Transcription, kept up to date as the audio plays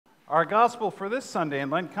Our gospel for this Sunday in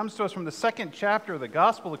Lent comes to us from the second chapter of the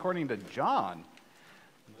Gospel according to John.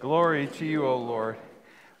 Glory to you, O Lord.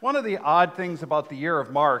 One of the odd things about the year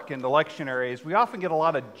of Mark in the lectionary is we often get a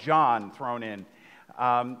lot of John thrown in.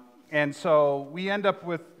 And so we end up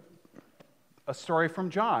with a story from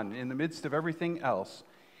John in the midst of everything else.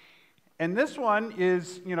 And this one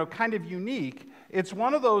is, kind of unique. It's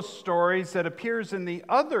one of those stories that appears in the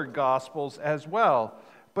other Gospels as well.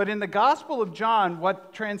 But in the Gospel of John,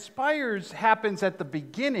 what transpires happens at the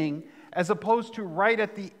beginning as opposed to right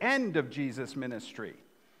at the end of Jesus' ministry.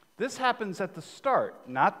 This happens at the start,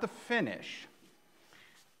 not the finish.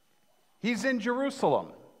 He's in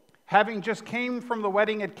Jerusalem, having just came from the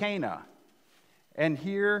wedding at Cana. And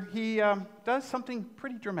here he does something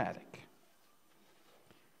pretty dramatic.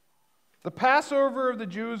 The Passover of the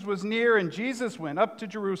Jews was near, and Jesus went up to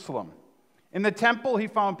Jerusalem. In the temple, he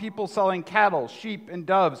found people selling cattle, sheep, and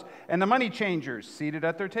doves, and the money changers seated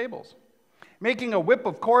at their tables. Making a whip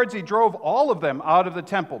of cords, he drove all of them out of the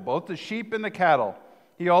temple, both the sheep and the cattle.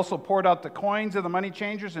 He also poured out the coins of the money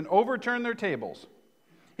changers and overturned their tables.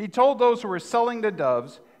 He told those who were selling the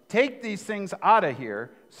doves, "Take these things out of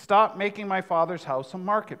here. Stop making my Father's house a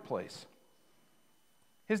marketplace."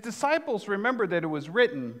 His disciples remembered that it was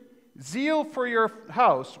written, "Zeal for your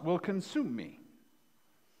house will consume me."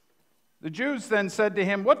 The Jews then said to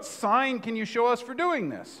him, "What sign can you show us for doing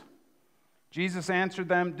this?" Jesus answered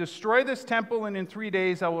them, "Destroy this temple, and in 3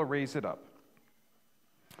 days I will raise it up."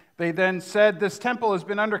 They then said, "This temple has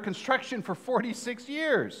been under construction for 46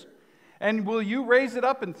 years, and will you raise it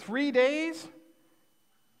up in 3 days?"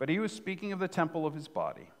 But he was speaking of the temple of his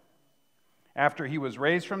body. After he was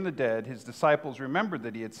raised from the dead, his disciples remembered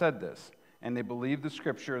that he had said this, and they believed the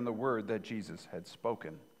scripture and the word that Jesus had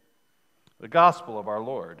spoken. The gospel of our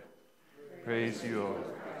Lord. Praise you, O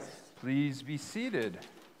Christ. Please be seated.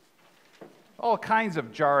 All kinds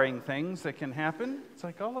of jarring things that can happen. It's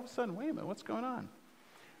like all of a sudden, wait a minute, what's going on?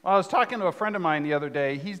 Well, I was talking to a friend of mine the other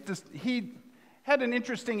day. He had an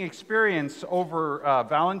interesting experience over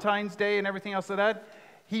Valentine's Day and everything else like that.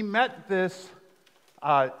 He met this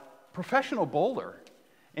professional bowler,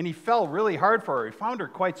 and he fell really hard for her. He found her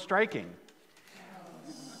quite striking.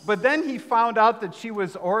 But then he found out that she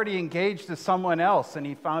was already engaged to someone else, and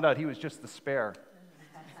he found out he was just the spare.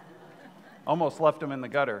 Almost left him in the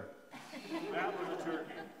gutter. That was a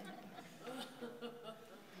turkey.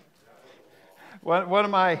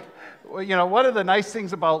 One of the nice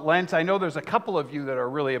things about Lent, I know there's a couple of you that are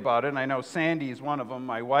really about it, and I know Sandy is one of them.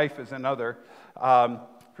 My wife is another.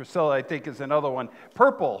 Priscilla, I think, is another one.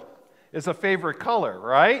 Purple is a favorite color,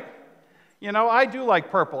 right? I do like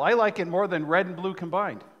purple. I like it more than red and blue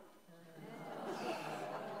combined.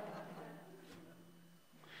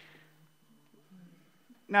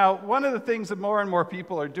 Now, one of the things that more and more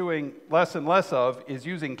people are doing less and less of is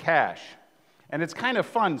using cash. And it's kind of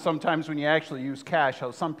fun sometimes when you actually use cash,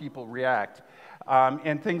 how some people react,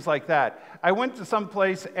 and things like that. I went to some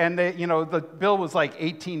place, and the bill was like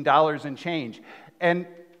 $18 and change. And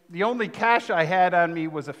the only cash I had on me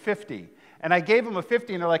was a 50. And I gave them a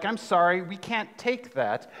 50, and they're like, "I'm sorry, we can't take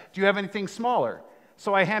that. Do you have anything smaller?"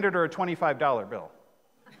 So I handed her a $25 bill.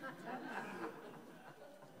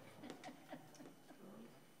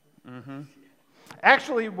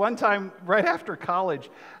 Actually, one time, right after college,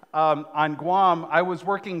 on Guam, I was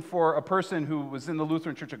working for a person who was in the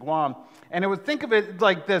Lutheran Church of Guam, and think of it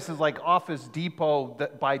like this, as like Office Depot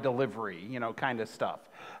by delivery, kind of stuff.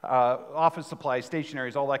 Office supplies,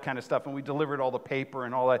 stationaries, all that kind of stuff, and we delivered all the paper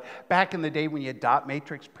and all that. Back in the day when you had dot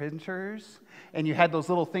matrix printers, and you had those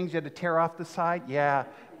little things you had to tear off the side, yes.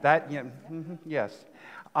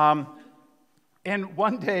 And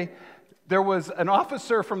one day, there was an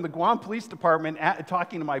officer from the Guam Police Department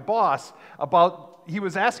talking to my boss he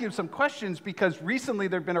was asking him some questions because recently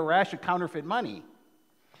there had been a rash of counterfeit money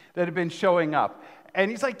that had been showing up. And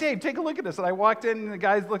he's like, "Dave, take a look at this." And I walked in, and the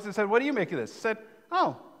guy looked and said, "What do you make of this?" I said,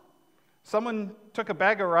 "Oh, someone took a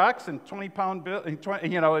bag of rocks and 20-pound bill,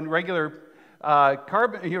 in regular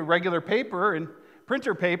regular paper and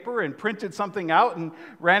printer paper, and printed something out and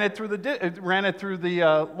ran it through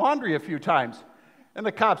the laundry a few times." And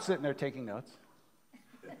the cop's sitting there taking notes.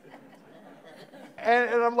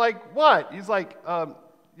 And I'm like, "What?" He's like,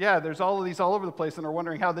 "Yeah, there's all of these all over the place, and they're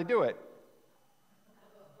wondering how they do it."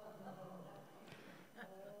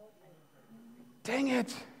 Dang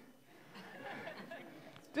it.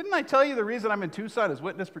 Didn't I tell you the reason I'm in Tucson is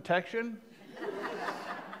witness protection?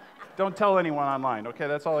 Don't tell anyone online, okay?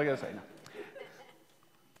 That's all I got to say.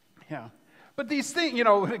 Yeah. But these things, you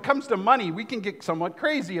know, when it comes to money, we can get somewhat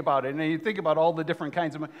crazy about it. And you think about all the different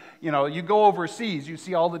kinds of, you know, you go overseas, you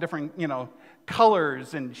see all the different, you know,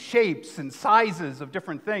 colors and shapes and sizes of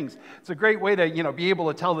different things. It's a great way to, you know, be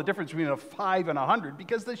able to tell the difference between a 5 and a 100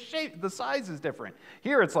 because the shape, the size is different.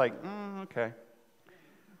 Here it's like, okay.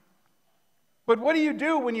 But what do you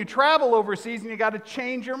do when you travel overseas and you got to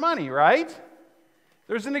change your money, right?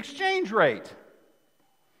 There's an exchange rate.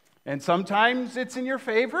 And sometimes it's in your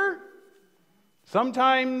favor.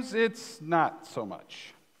 Sometimes it's not so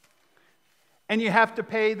much. And you have to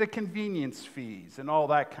pay the convenience fees and all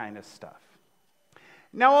that kind of stuff.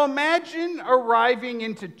 Now imagine arriving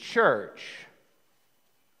into church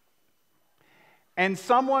and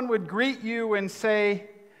someone would greet you and say,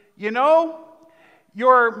 you know,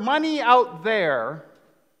 your money out there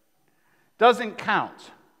doesn't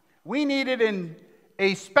count. We need it in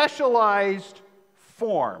a specialized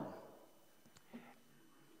form.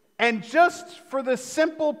 And just for the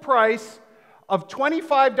simple price of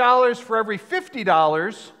 $25 for every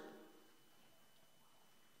 $50,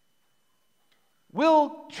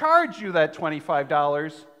 we'll charge you that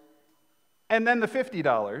 $25 and then the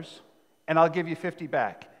 $50, and I'll give you $50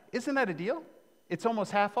 back. Isn't that a deal? It's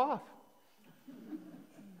almost half off.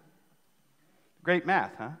 Great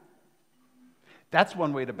math, huh? That's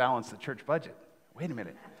one way to balance the church budget. Wait a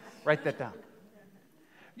minute. Write that down.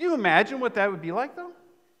 You imagine what that would be like, though?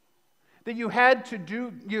 That you had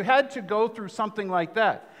to go through something like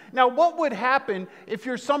that. Now, what would happen if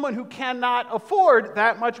you're someone who cannot afford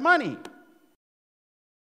that much money?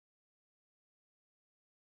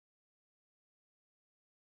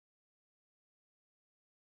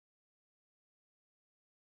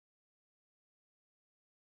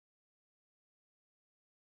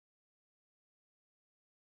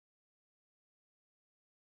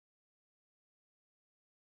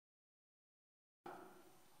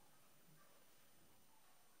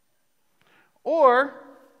 Or,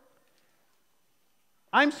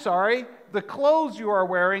 I'm sorry, the clothes you are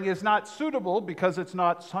wearing is not suitable because it's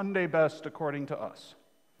not Sunday best according to us.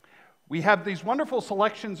 We have these wonderful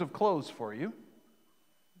selections of clothes for you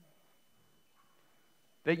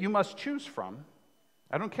that you must choose from.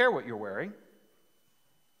 I don't care what you're wearing.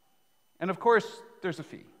 And of course, there's a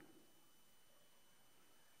fee.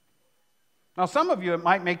 Now, some of you, it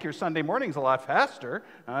might make your Sunday mornings a lot faster.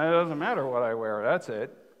 It doesn't matter what I wear, that's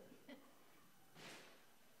it.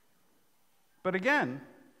 But again,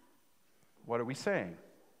 what are we saying?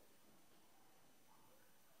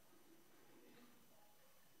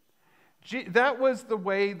 That was the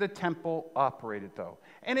way the temple operated, though.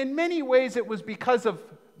 And in many ways, it was because of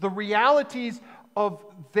the realities of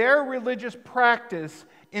their religious practice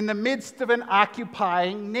in the midst of an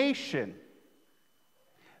occupying nation.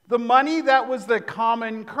 The money that was the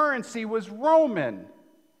common currency was Roman.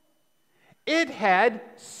 It had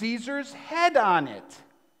Caesar's head on it.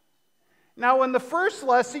 Now, in the first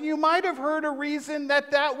lesson, you might have heard a reason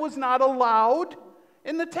that that was not allowed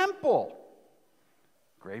in the temple.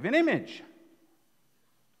 Graven image.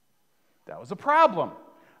 That was a problem.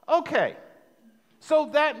 Okay, so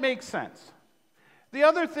that makes sense. The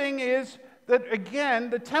other thing is that, again,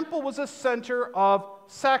 the temple was a center of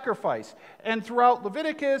sacrifice. And throughout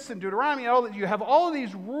Leviticus and Deuteronomy, you have all of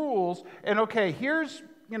these rules, and okay, here's,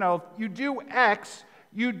 you do X,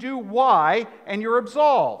 you do Y, and you're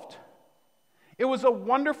absolved. It was a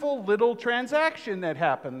wonderful little transaction that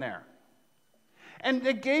happened there. And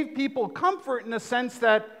it gave people comfort in the sense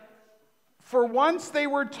that for once they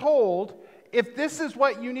were told, if this is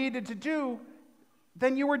what you needed to do,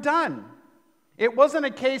 then you were done. It wasn't a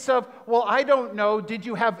case of, well, I don't know, did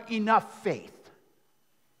you have enough faith?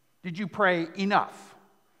 Did you pray enough?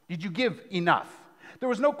 Did you give enough? There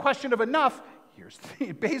was no question of enough.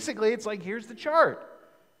 Basically, it's like, here's the chart.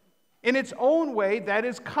 In its own way, that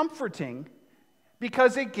is comforting,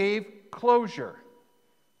 because it gave closure.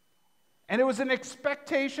 And it was an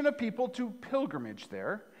expectation of people to pilgrimage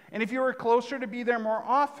there, and if you were closer, to be there more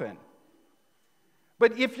often.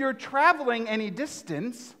 But if you're traveling any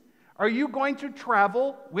distance, are you going to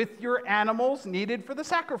travel with your animals needed for the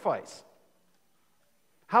sacrifice?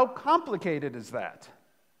 How complicated is that?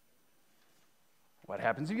 What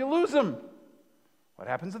happens if you lose them? What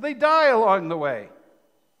happens if they die along the way?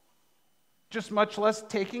 Just much less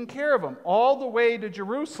taking care of them. All the way to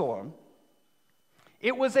Jerusalem,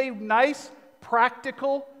 it was a nice,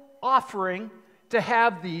 practical offering to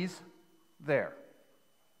have these there.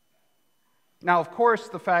 Now, of course,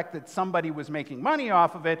 the fact that somebody was making money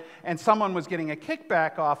off of it and someone was getting a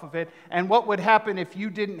kickback off of it, and what would happen if you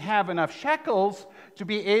didn't have enough shekels to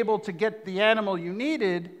be able to get the animal you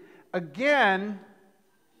needed, again,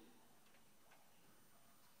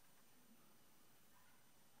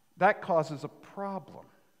 that causes a problem.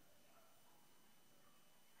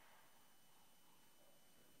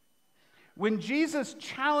 When Jesus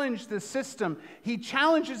challenged the system, he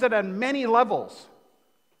challenges it on many levels.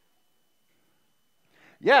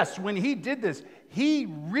 Yes, when he did this, he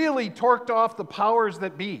really torqued off the powers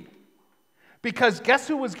that be. Because guess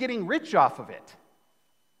who was getting rich off of it?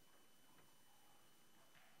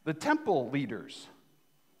 The temple leaders.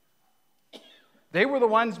 They were the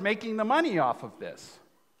ones making the money off of this.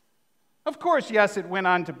 Of course, yes, it went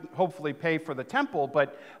on to hopefully pay for the temple,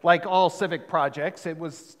 but like all civic projects, it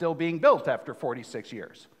was still being built after 46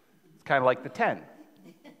 years. It's kind of like the 10.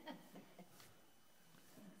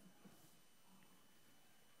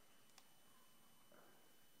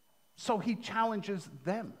 So he challenges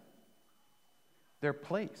them, their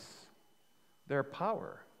place, their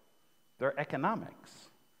power, their economics.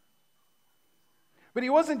 But he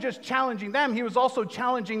wasn't just challenging them, he was also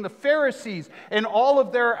challenging the Pharisees and all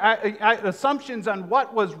of their assumptions on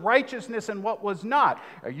what was righteousness and what was not.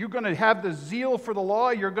 Are you going to have the zeal for the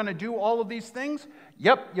law? You're going to do all of these things?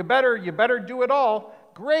 Yep, you better do it all.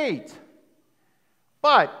 Great.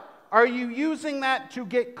 But are you using that to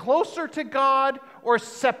get closer to God or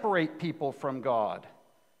separate people from God?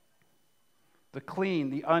 The clean,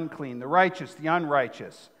 the unclean, the righteous, the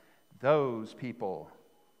unrighteous, those people.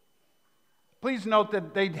 Please note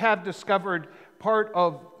that they have discovered part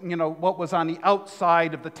of, what was on the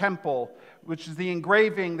outside of the temple, which is the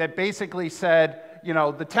engraving that basically said,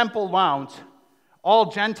 the temple mount,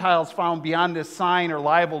 all Gentiles found beyond this sign are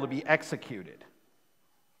liable to be executed.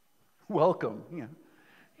 Welcome.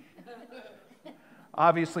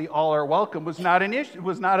 Obviously, all are welcome was not an issue,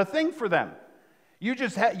 was not a thing for them. You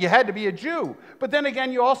had to be a Jew. But then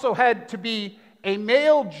again, you also had to be a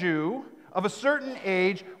male Jew of a certain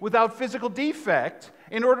age without physical defect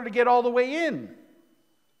in order to get all the way in.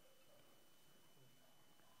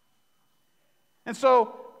 And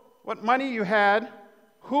so, what money you had,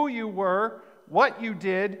 who you were, what you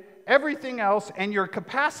did, everything else, and your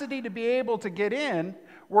capacity to be able to get in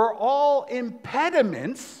were all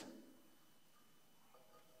impediments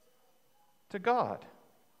to God.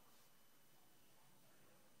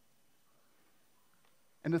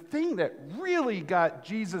 And the thing that really got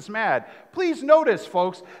Jesus mad, please notice,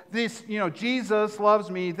 folks, this, Jesus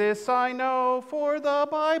loves me, this I know, for the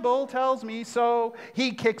Bible tells me so.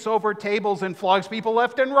 He kicks over tables and flogs people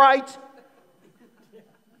left and right.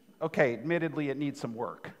 Okay, admittedly, it needs some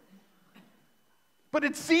work. But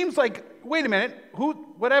it seems like, wait a minute,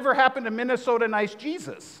 whatever happened to Minnesota Nice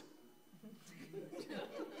Jesus?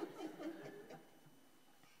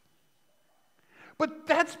 But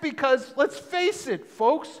that's because, let's face it,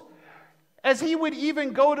 folks, as he would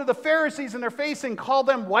even go to the Pharisees in their face and call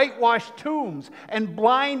them whitewashed tombs and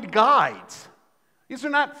blind guides. These are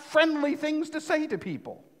not friendly things to say to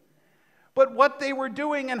people. But what they were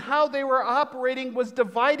doing and how they were operating was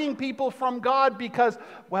dividing people from God because,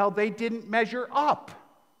 they didn't measure up.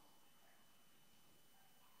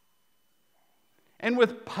 And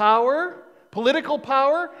with power, political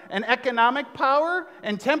power and economic power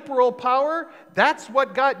and temporal power, that's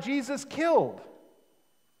what got Jesus killed.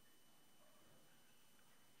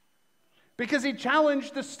 Because he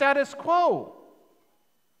challenged the status quo.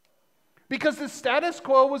 Because the status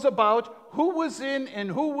quo was about who was in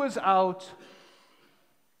and who was out,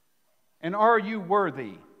 and are you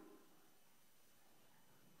worthy?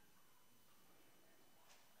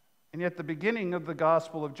 And yet the beginning of the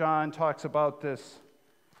Gospel of John talks about this.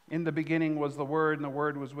 In the beginning was the Word, and the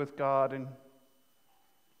Word was with God, and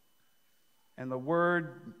the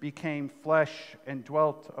Word became flesh and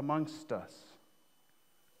dwelt amongst us.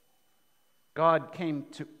 God came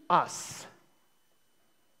to us.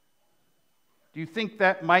 Do you think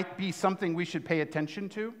that might be something we should pay attention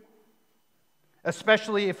to?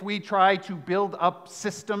 Especially if we try to build up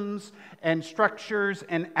systems and structures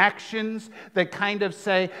and actions that kind of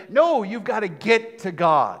say, no, you've got to get to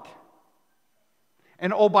God.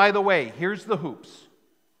 And oh, by the way, here's the hoops.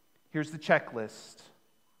 Here's the checklist.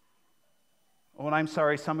 Oh, and I'm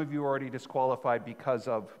sorry, some of you are already disqualified because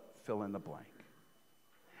of fill in the blank.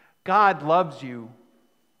 God loves you,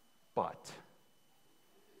 but,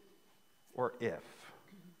 or if,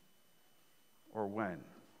 or when.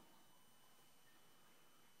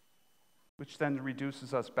 Which then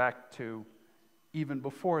reduces us back to even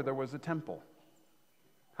before there was a temple.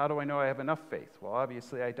 How do I know I have enough faith? Well,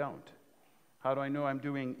 obviously I don't. How do I know I'm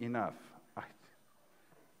doing enough?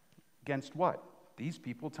 Against what? These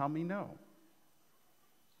people tell me no.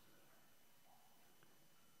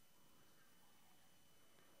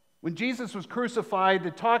 When Jesus was crucified,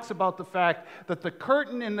 it talks about the fact that the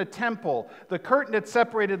curtain in the temple, the curtain that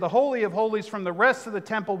separated the Holy of Holies from the rest of the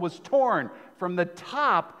temple, was torn from the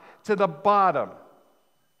top to the bottom.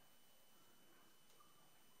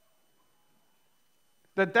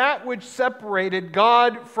 That which separated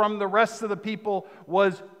God from the rest of the people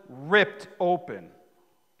was ripped open.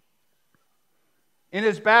 In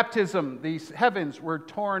his baptism, the heavens were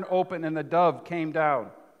torn open and the dove came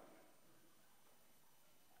down.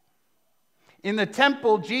 In the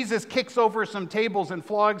temple, Jesus kicks over some tables and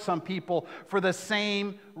flogs some people for the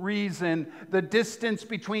same reason. The distance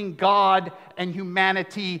between God and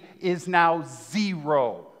humanity is now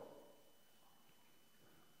zero.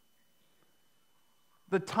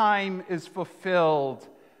 The time is fulfilled.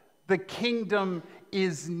 The kingdom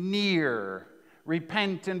is near.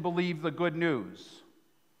 Repent and believe the good news,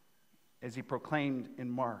 as he proclaimed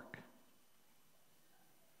in Mark.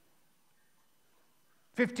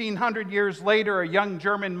 1,500 years later, a young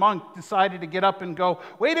German monk decided to get up and go,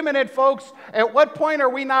 wait a minute, folks, at what point are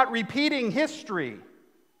we not repeating history?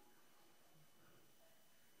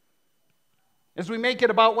 As we make it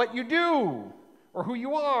about what you do, or who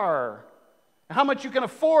you are, how much you can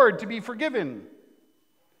afford to be forgiven.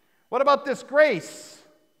 What about this grace?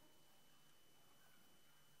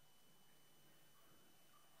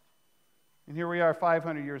 And here we are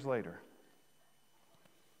 500 years later.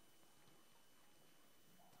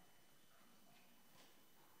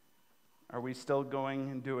 Are we still going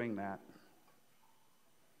and doing that?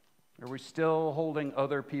 Are we still holding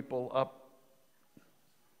other people up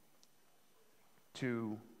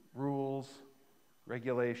to rules,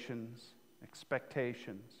 regulations,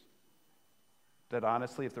 expectations that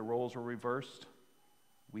honestly, if the roles were reversed,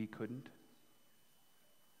 we couldn't?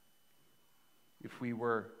 If we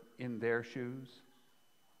were in their shoes?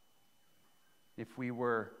 If we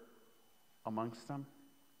were amongst them?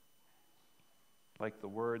 Like the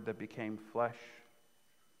Word that became flesh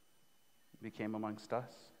became amongst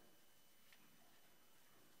us?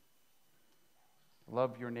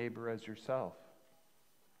 Love your neighbor as yourself.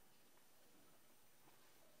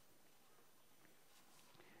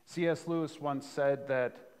 C.S. Lewis once said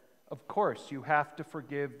that, of course, you have to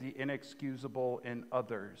forgive the inexcusable in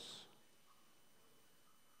others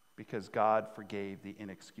because God forgave the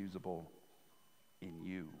inexcusable in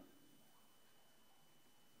you.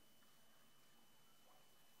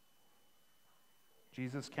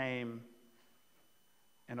 Jesus came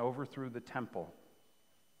and overthrew the temple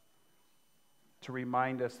to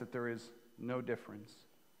remind us that there is no difference,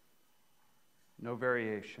 no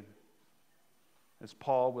variation. As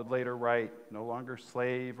Paul would later write, no longer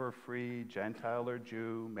slave or free, Gentile or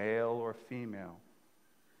Jew, male or female.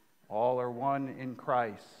 All are one in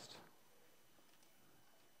Christ.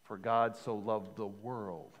 For God so loved the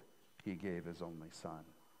world, he gave his only Son.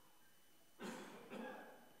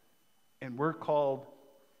 And we're called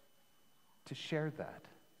to share that,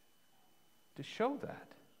 to show that,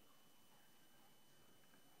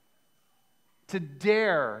 to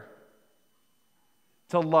dare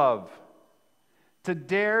to love, to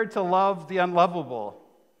dare to love the unlovable,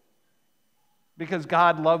 because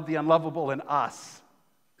God loved the unlovable in us.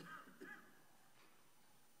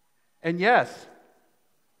 And yes,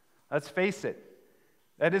 let's face it,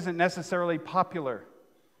 that isn't necessarily popular.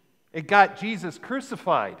 It got Jesus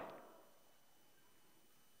crucified.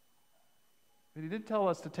 But he did tell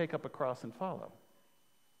us to take up a cross and follow.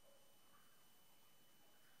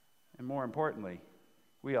 And more importantly,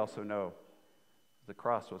 we also know the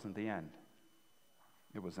cross wasn't the end.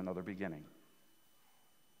 It was another beginning.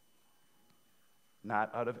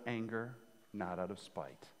 Not out of anger, not out of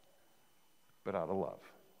spite, but out of love.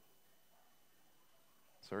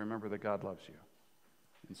 So remember that God loves you,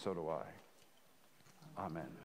 and so do I. Amen.